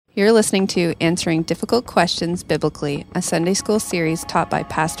You're listening to Answering Difficult Questions Biblically, a Sunday school series taught by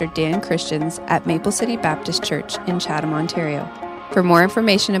Pastor Dan Christians at Maple City Baptist Church in Chatham, Ontario. For more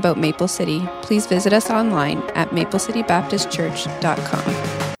information about Maple City, please visit us online at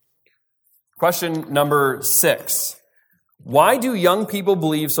maplecitybaptistchurch.com. Question number 6. Why do young people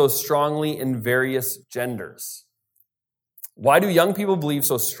believe so strongly in various genders? Why do young people believe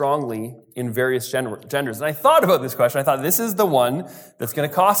so strongly in various genders? And I thought about this question. I thought, this is the one that's going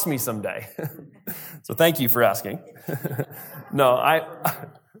to cost me someday. So thank you for asking. No,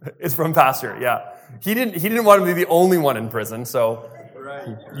 it's from Pastor, yeah. He didn't want to be the only one in prison, so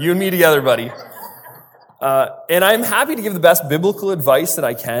you and me together, buddy. And I'm happy to give the best biblical advice that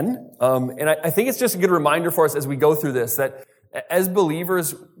I can. And I think it's just a good reminder for us as we go through this that as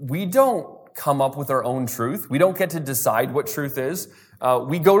believers, we don't come up with our own truth. We don't get to decide what truth is.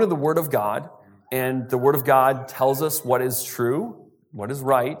 We go to the Word of God, and the Word of God tells us what is true, what is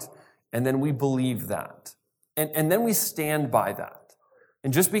right, and then we believe that. And then we stand by that.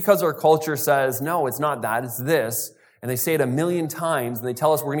 And just because our culture says, no, it's not that, it's this, and they say it a million times, and they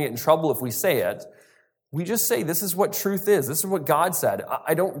tell us we're going to get in trouble if we say it, we just say, this is what truth is. This is what God said.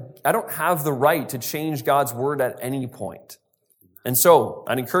 I don't have the right to change God's Word at any point. And so,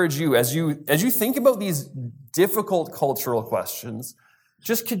 I'd encourage you, as you think about these difficult cultural questions,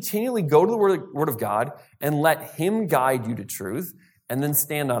 just continually go to the Word of God and let Him guide you to truth, and then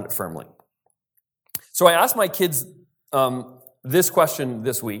stand on it firmly. So I asked my kids this question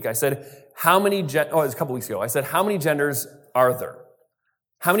this week. I said, it was a couple weeks ago. I said, how many genders are there?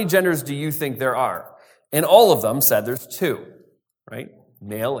 How many genders do you think there are? And all of them said there's 2, right?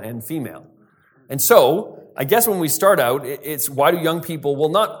 Male and female. And so, I guess when we start out, it's why do young people, well,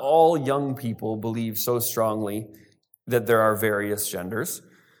 not all young people believe so strongly that there are various genders.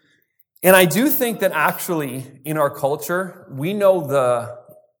 And I do think that actually in our culture, we know the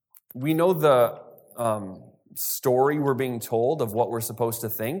story we're being told of what we're supposed to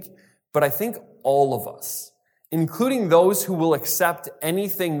think, but I think all of us, including those who will accept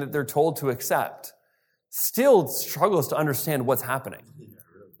anything that they're told to accept, still struggles to understand what's happening.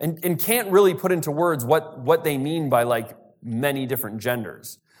 And can't really put into words what they mean by like many different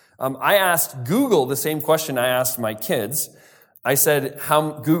genders. I asked Google the same question I asked my kids. I said,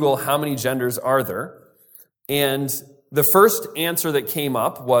 Google, how many genders are there? And the first answer that came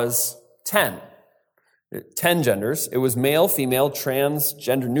up was 10. 10 genders. It was male, female, trans,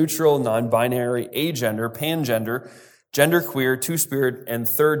 gender neutral, non-binary, agender, pangender, genderqueer, two-spirit, and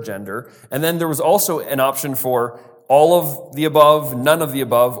third gender. And then there was also an option for all of the above, none of the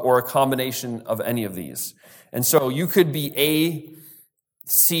above, or a combination of any of these. And so you could be A,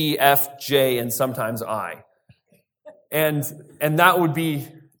 C, F, J, and sometimes I. And that'd be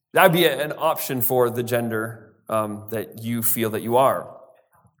an option for the gender that you feel that you are.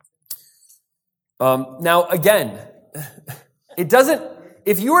 Now, again, it doesn't.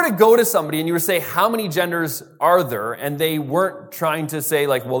 If you were to go to somebody and you were to say, how many genders are there? And they weren't trying to say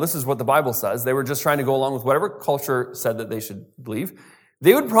like, well, this is what the Bible says. They were just trying to go along with whatever culture said that they should believe.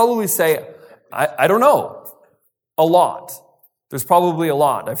 They would probably say, I don't know, a lot. There's probably a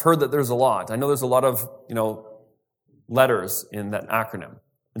lot. I've heard that there's a lot. I know there's a lot of, letters in that acronym.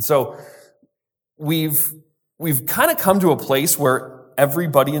 And so we've kind of come to a place where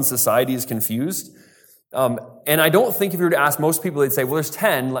everybody in society is confused. And I don't think if you were to ask most people, they'd say, well, there's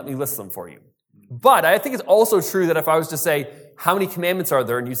 10, let me list them for you. But I think it's also true that if I was to say, how many commandments are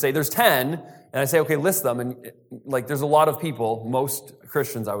there? And you say, there's 10, and I say, okay, list them. And there's a lot of people, most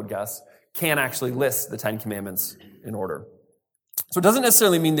Christians, I would guess, can't actually list the 10 commandments in order. So it doesn't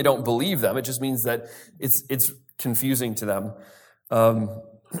necessarily mean they don't believe them. It just means that it's confusing to them. And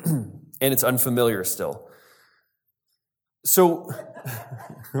it's unfamiliar still. So,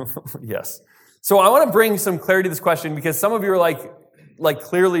 yes. So I want to bring some clarity to this question because some of you are like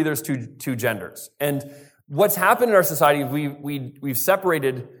clearly there's two genders. And what's happened in our society, we've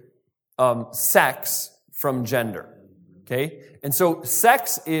separated sex from gender. Okay? And so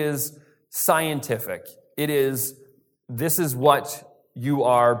sex is scientific. This is what you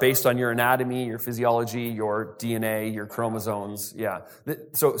are based on your anatomy, your physiology, your DNA, your chromosomes. Yeah.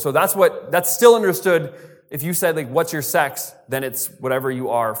 So that's still understood. If you said what's your sex, then it's whatever you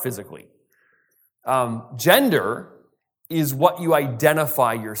are physically. Gender is what you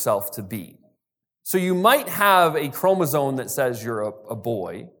identify yourself to be. So you might have a chromosome that says you're a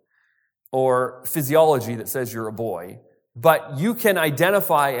boy, or physiology that says you're a boy, but you can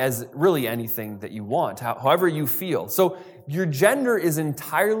identify as really anything that you want, however you feel. So your gender is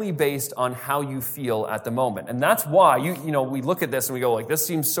entirely based on how you feel at the moment. And that's why we look at this and we go this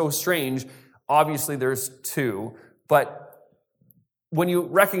seems so strange. Obviously there's 2, but when you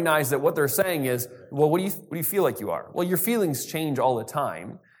recognize that what they're saying is, well, what do you feel like you are? Well, your feelings change all the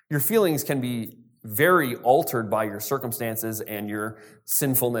time. Your feelings can be very altered by your circumstances and your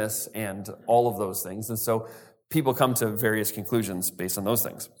sinfulness and all of those things. And so people come to various conclusions based on those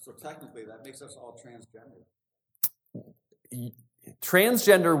things. So technically, that makes us all transgender.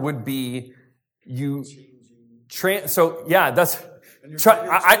 Transgender would be you. So yeah, that's.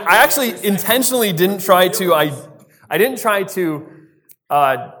 I actually intentionally didn't try to. I didn't try to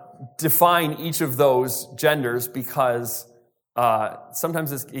define each of those genders because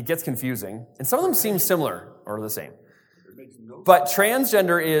sometimes it gets confusing, and some of them seem similar or the same. But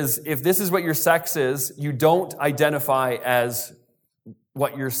transgender is if this is what your sex is, you don't identify as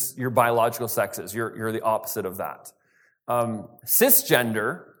what your biological sex is. You're the opposite of that.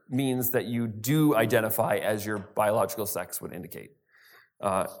 Cisgender means that you do identify as your biological sex would indicate.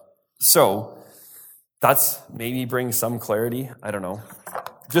 So that's maybe brings some clarity. I don't know.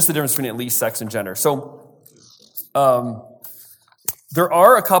 Just the difference between at least sex and gender. So there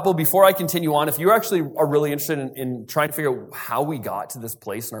are a couple, before I continue on, if you actually are really interested in trying to figure out how we got to this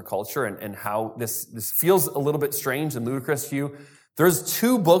place in our culture and how this feels a little bit strange and ludicrous to you, there's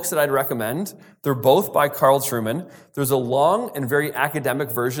 2 books that I'd recommend. They're both by Carl Trueman. There's a long and very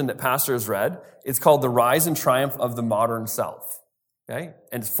academic version that Pastor has read. It's called The Rise and Triumph of the Modern Self. Okay?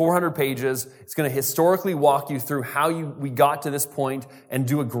 And it's 400 pages. It's going to historically walk you through how we got to this point and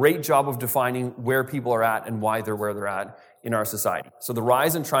do a great job of defining where people are at and why they're where they're at in our society. So The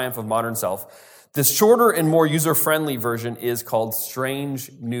Rise and Triumph of Modern Self. The shorter and more user-friendly version is called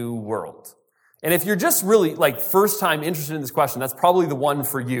Strange New World. And if you're just really first time interested in this question, that's probably the one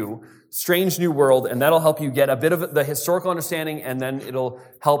for you, Strange New World, and that'll help you get a bit of the historical understanding, and then it'll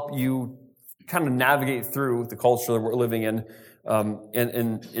help you kind of navigate through the culture that we're living in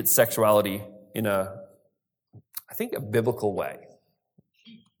and its sexuality in I think, a biblical way.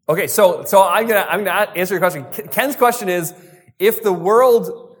 Okay, so I'm gonna answer your question. Ken's question is, if the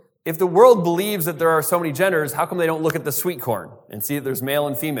world believes that there are so many genders, how come they don't look at the sweet corn and see that there's male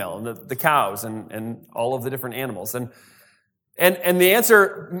and female and the cows and all of the different animals? And the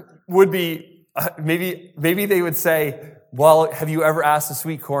answer would be, maybe they would say, well, have you ever asked the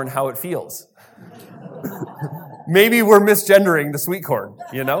sweet corn how it feels? Maybe we're misgendering the sweet corn,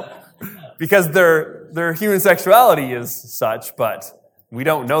 because their human sexuality is such, but we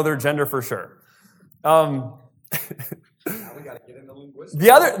don't know their gender for sure. Now we got to get into linguistics.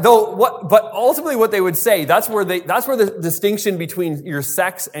 But ultimately what they would say, that's where the distinction between your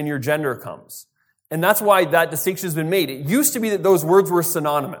sex and your gender comes. And that's why that distinction has been made. It used to be that those words were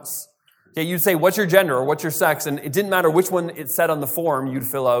synonymous. Okay, you'd say, what's your gender or what's your sex? And it didn't matter which one it said on the form, you'd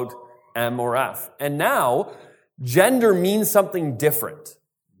fill out M or F. And now, gender means something different.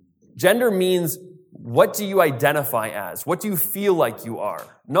 Gender means, what do you identify as? What do you feel like you are?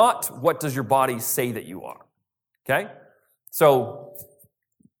 Not what does your body say that you are. Okay? So,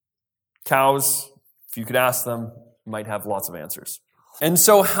 cows, if you could ask them, might have lots of answers. And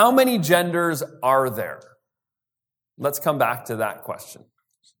so, how many genders are there? Let's come back to that question.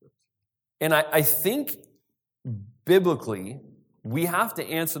 And I think, biblically, we have to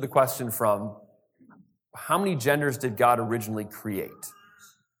answer the question from, how many genders did God originally create?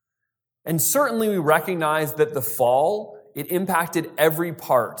 And certainly we recognize that the fall, it impacted every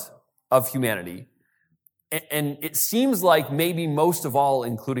part of humanity. And it seems like maybe most of all,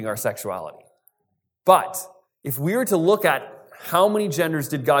 including our sexuality. But if we were to look at how many genders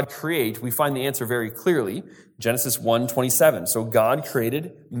did God create, we find the answer very clearly. Genesis 1:27. So God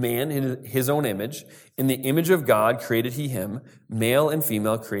created man in his own image. In the image of God created he him. Male and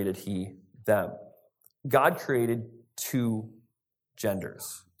female created he them. God created 2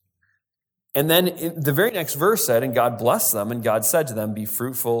 genders. And then the very next verse said, and God blessed them, and God said to them, be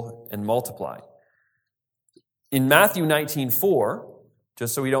fruitful and multiply. In Matthew 19:4,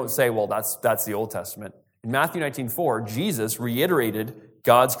 just so we don't say, well, that's the Old Testament. In Matthew 19:4, Jesus reiterated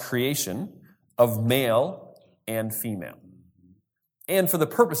God's creation of male and female, and for the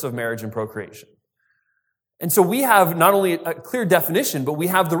purpose of marriage and procreation. And so we have not only a clear definition, but we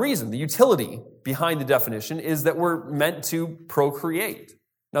have the reason. The utility behind the definition is that we're meant to procreate.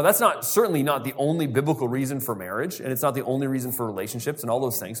 Now, that's certainly not the only biblical reason for marriage, and it's not the only reason for relationships and all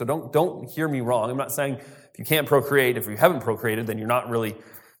those things. So don't hear me wrong. I'm not saying if you can't procreate, if you haven't procreated, then you're not really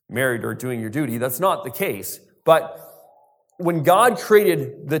married or doing your duty. That's not the case. But when God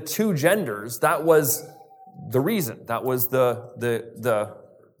created the 2 genders, that was the reason. That was the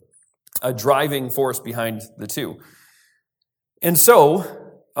driving force behind the 2. And so,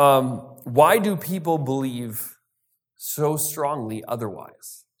 why do people believe so strongly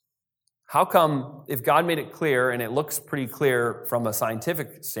otherwise? How come, if God made it clear, and it looks pretty clear from a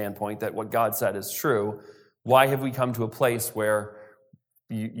scientific standpoint that what God said is true, why have we come to a place where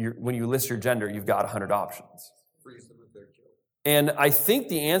when you list your gender, you've got 100 options? Freeze them if they're killed. And I think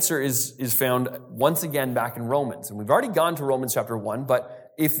the answer is found once again back in Romans. And we've already gone to Romans chapter 1,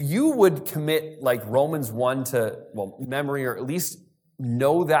 but if you would commit like Romans 1 to memory, or at least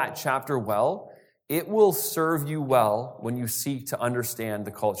know that chapter well, it will serve you well when you seek to understand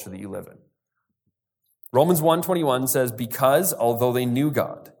the culture that you live in. Romans 1:21 says, because although they knew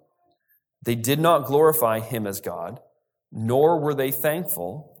God, they did not glorify him as God, nor were they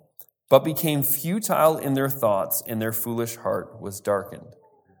thankful, but became futile in their thoughts, and their foolish heart was darkened.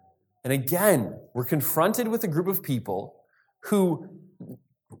 And again, we're confronted with a group of people who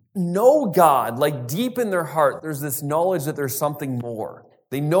know God, like deep in their heart, there's this knowledge that there's something more.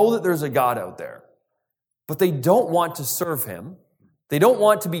 They know that there's a God out there, but they don't want to serve him. They don't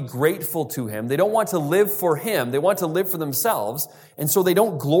want to be grateful to him. They don't want to live for him. They want to live for themselves. And so they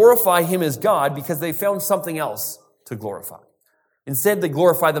don't glorify him as God because they found something else to glorify. Instead, they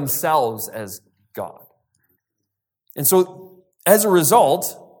glorify themselves as God. And so as a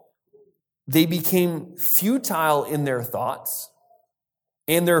result, they became futile in their thoughts,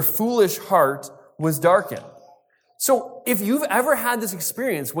 and their foolish heart was darkened. So if you've ever had this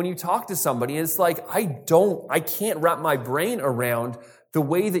experience when you talk to somebody, and it's like, I can't wrap my brain around the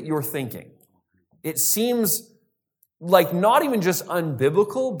way that you're thinking. It seems like not even just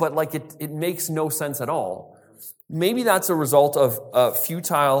unbiblical, but like it makes no sense at all. Maybe that's a result of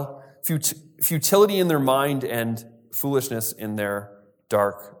futility in their mind and foolishness in their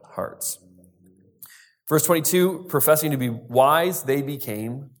dark hearts. Verse 22, professing to be wise, they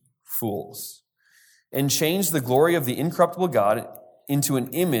became fools, and changed the glory of the incorruptible God into an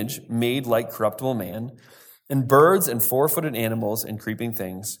image made like corruptible man, and birds and four-footed animals and creeping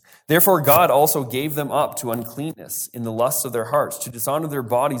things. Therefore God also gave them up to uncleanness in the lusts of their hearts, to dishonor their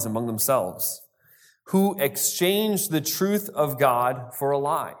bodies among themselves, who exchanged the truth of God for a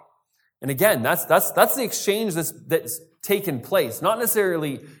lie. And again, that's the exchange that's taken place, not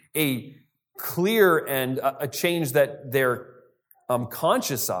necessarily a clear and a change that they're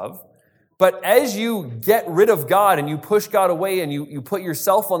conscious of. But as you get rid of God and you push God away and you put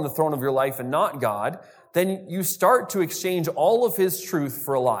yourself on the throne of your life and not God, then you start to exchange all of his truth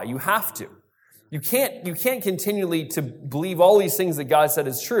for a lie. You have to. You can't continually to believe all these things that God said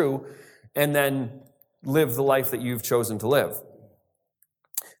is true and then live the life that you've chosen to live.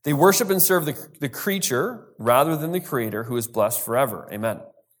 They worship and serve the creature rather than the Creator, who is blessed forever. Amen.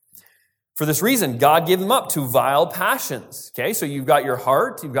 For this reason, God gave them up to vile passions. Okay, so you've got your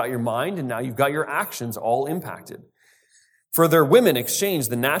heart, you've got your mind, and now you've got your actions all impacted. For their women exchanged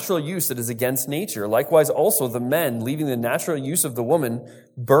the natural use that is against nature. Likewise also the men, leaving the natural use of the woman,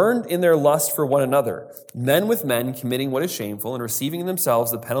 burned in their lust for one another, men with men committing what is shameful, and receiving in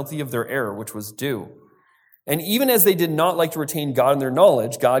themselves the penalty of their error, which was due. And even as they did not like to retain God in their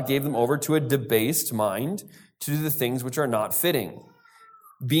knowledge, God gave them over to a debased mind to do the things which are not fitting,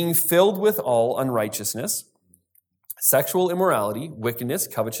 being filled with all unrighteousness, sexual immorality, wickedness,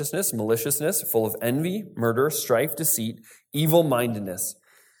 covetousness, maliciousness, full of envy, murder, strife, deceit, evil-mindedness.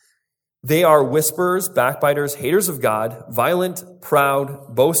 They are whisperers, backbiters, haters of God, violent,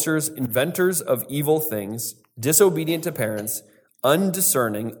 proud, boasters, inventors of evil things, disobedient to parents,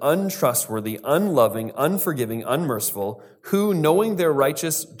 undiscerning, untrustworthy, unloving, unforgiving, unmerciful, who, knowing their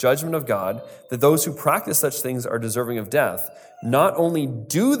righteous judgment of God, that those who practice such things are deserving of death, not only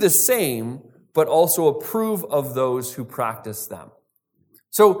do the same, but also approve of those who practice them.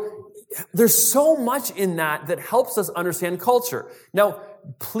 So there's so much in that helps us understand culture. Now,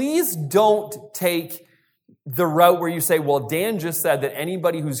 please don't take the route where you say, well, Dan just said that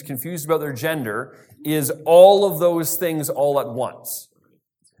anybody who's confused about their gender is all of those things all at once.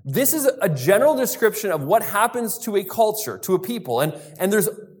 This is a general description of what happens to a culture, to a people. And there's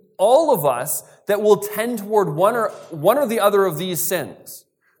all of us that will tend toward one or the other of these sins.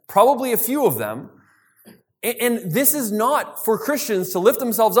 Probably a few of them. And this is not for Christians to lift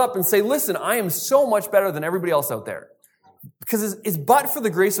themselves up and say, listen, I am so much better than everybody else out there. Because it's but for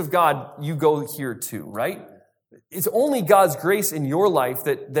the grace of God, you go here too, right? It's only God's grace in your life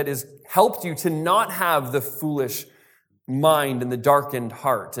that has helped you to not have the foolish mind and the darkened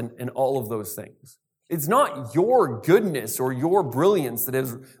heart and all of those things. It's not your goodness or your brilliance that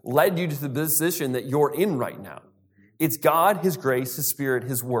has led you to the position that you're in right now. It's God, His grace, His Spirit,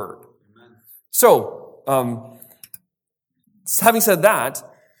 His Word. Amen. So, having said that,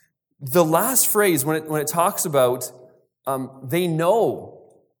 the last phrase, when it talks about they know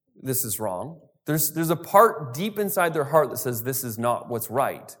this is wrong, there's a part deep inside their heart that says this is not what's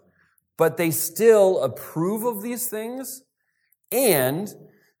right. but they still approve of these things, and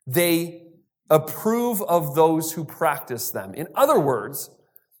they approve of those who practice them. In other words,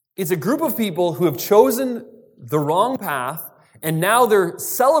 it's a group of people who have chosen the wrong path, and now they're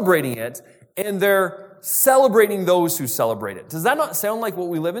celebrating it, and they're celebrating those who celebrate it. Does that not sound like what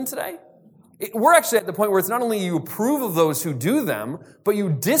we live in today? We're actually at the point where it's not only you approve of those who do them, but you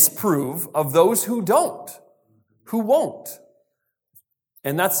disprove of those who don't, who won't.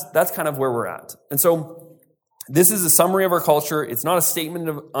 And that's kind of where we're at. And so this is a summary of our culture. It's not a statement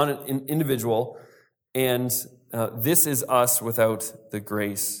on an individual. And this is us without the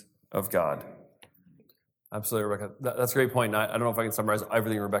grace of God. Absolutely, Rebecca. That's a great point. I don't know if I can summarize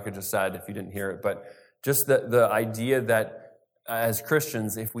everything Rebecca just said if you didn't hear it, but just the idea that as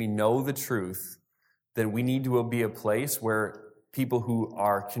Christians, if we know the truth, then we need to be a place where people who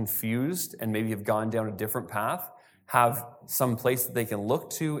are confused and maybe have gone down a different path have some place that they can look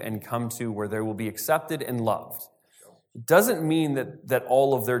to and come to where they will be accepted and loved. It doesn't mean that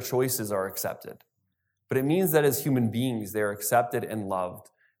all of their choices are accepted, but it means that as human beings, they're accepted and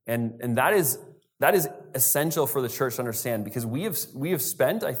loved. And that is essential for the church to understand, because we have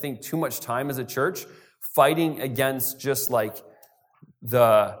spent, I think, too much time as a church fighting against just like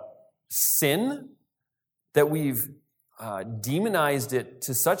the sin, that we've demonized it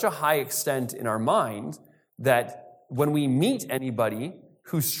to such a high extent in our mind that when we meet anybody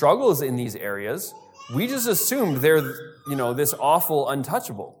who struggles in these areas, we just assume they're, this awful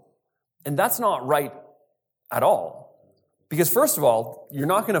untouchable. And that's not right at all. Because first of all, you're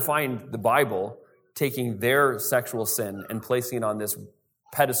not going to find the Bible taking their sexual sin and placing it on this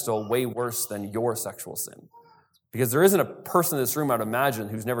pedestal way worse than your sexual sin. Because there isn't a person in this room, I'd imagine,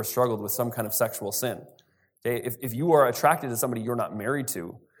 who's never struggled with some kind of sexual sin. Okay? If you are attracted to somebody you're not married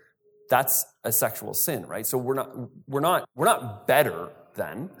to, that's a sexual sin, right? So we're not better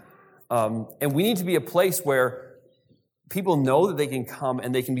than, and we need to be a place where people know that they can come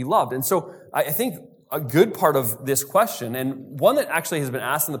and they can be loved. And so I think a good part of this question, and one that actually has been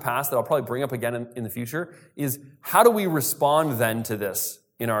asked in the past that I'll probably bring up again in the future, is how do we respond then to this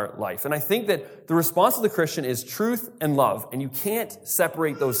in our life? And I think that the response of the Christian is truth and love, and you can't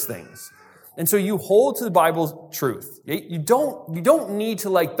separate those things. And so you hold to the Bible's truth. You don't need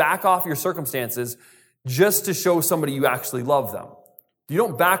to back off your circumstances just to show somebody you actually love them. You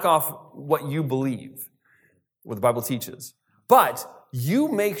don't back off what you believe, what the Bible teaches. But you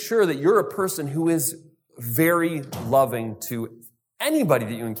make sure that you're a person who is very loving to anybody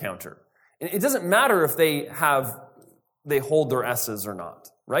that you encounter. And it doesn't matter if they hold their S's or not,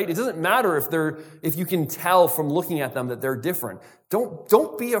 right? It doesn't matter if you can tell from looking at them that they're different.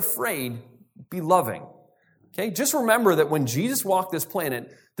 Don't be afraid. Be loving. Okay? Just remember that when Jesus walked this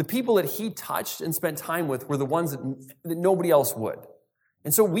planet, the people that he touched and spent time with were the ones that nobody else would.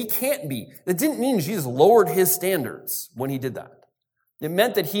 And so we can't be. That didn't mean Jesus lowered his standards when he did that. It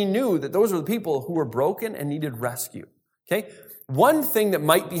meant that he knew that those were the people who were broken and needed rescue. Okay? One thing that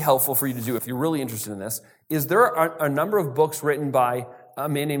might be helpful for you to do if you're really interested in this is there are a number of books written by a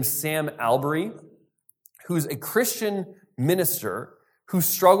man named Sam Allberry, who's a Christian minister who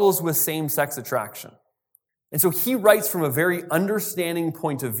struggles with same-sex attraction. And so he writes from a very understanding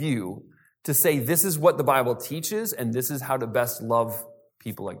point of view to say this is what the Bible teaches and this is how to best love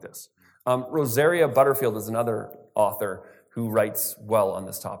people like this. Rosaria Butterfield is another author who writes well on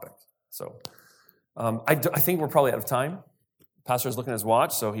this topic. So I think we're probably out of time. Pastor's looking at his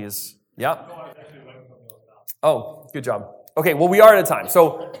watch, so he is, yeah. Oh, good job. Okay, well, we are out of time.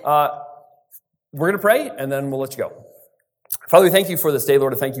 So we're going to pray, and then we'll let you go. Father, we thank you for this day,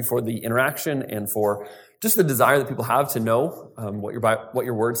 Lord. I thank you for the interaction and for just the desire that people have to know what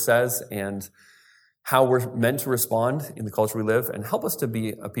your word says and how we're meant to respond in the culture we live, and help us to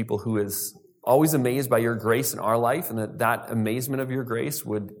be a people who is always amazed by your grace in our life, and that amazement of your grace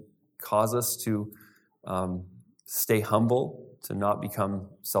would cause us to stay humble, to not become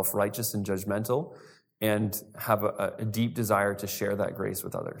self-righteous and judgmental, and have a deep desire to share that grace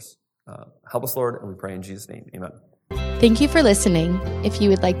with others. Help us, Lord, and we pray in Jesus' name. Amen. Thank you for listening. If you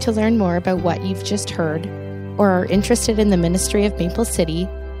would like to learn more about what you've just heard or are interested in the ministry of Maple City,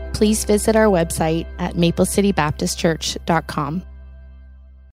 please visit our website at maplecitybaptistchurch.com.